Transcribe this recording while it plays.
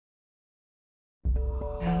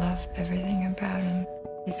love everything about him.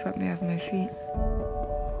 He swept me off my feet.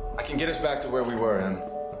 I can get us back to where we were, Em.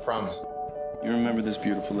 I promise. You remember this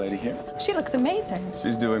beautiful lady here? She looks amazing.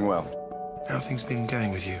 She's doing well. How have things been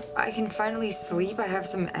going with you? I can finally sleep. I have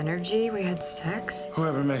some energy. We had sex.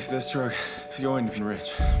 Whoever makes this drug is going to be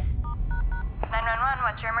rich. 911,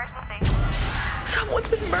 what's your emergency? Someone's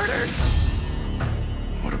been murdered.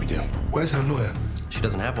 What do we do? Where's her lawyer? She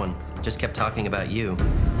doesn't have one. Just kept talking about you.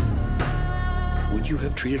 Would you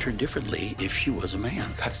have treated her differently if she was a man?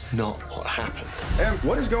 That's not what happened. Em,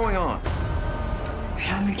 what is going on? I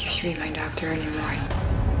don't think you should be my doctor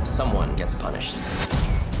anymore. Someone gets punished.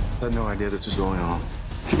 I had no idea this was going on.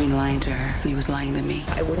 He'd been lying to her, and he was lying to me.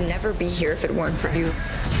 I would never be here if it weren't for you.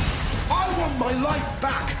 I want my life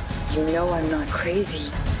back! You know I'm not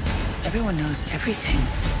crazy. Everyone knows everything.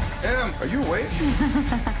 Em, are you awake?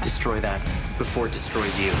 Destroy that before it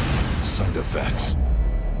destroys you. Side effects.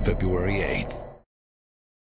 February 8th.